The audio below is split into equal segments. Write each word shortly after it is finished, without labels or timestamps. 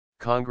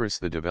Congress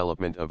the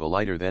development of a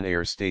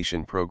lighter-than-air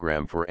station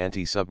program for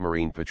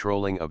anti-submarine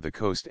patrolling of the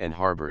coast and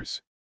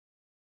harbors.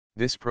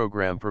 This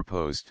program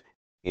proposed,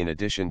 in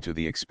addition to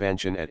the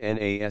expansion at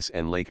NAS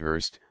and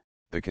Lakehurst,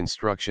 the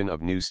construction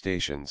of new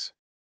stations.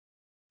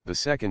 The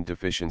second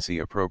deficiency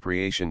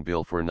appropriation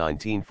bill for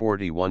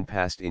 1941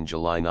 passed in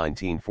July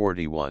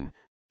 1941,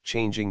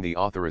 changing the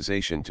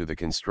authorization to the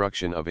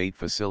construction of 8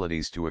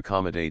 facilities to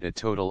accommodate a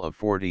total of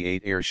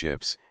 48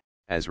 airships,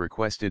 as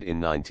requested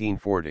in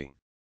 1940.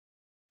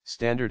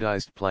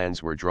 Standardized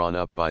plans were drawn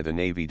up by the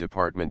Navy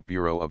Department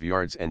Bureau of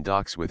Yards and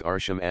Docks with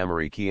Arsham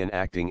Amarikian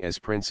acting as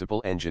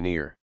principal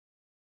engineer.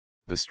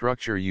 The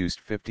structure used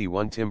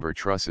 51 timber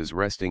trusses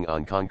resting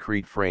on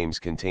concrete frames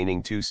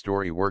containing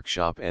 2-story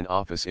workshop and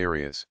office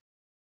areas.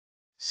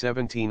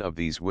 17 of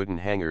these wooden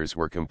hangars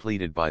were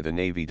completed by the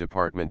Navy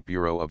Department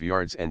Bureau of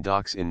Yards and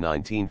Docks in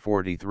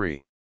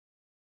 1943.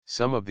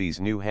 Some of these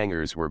new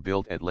hangars were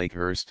built at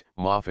Lakehurst,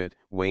 Moffett,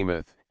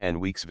 Weymouth,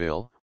 and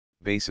Weeksville,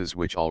 bases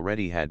which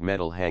already had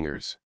metal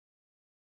hangars.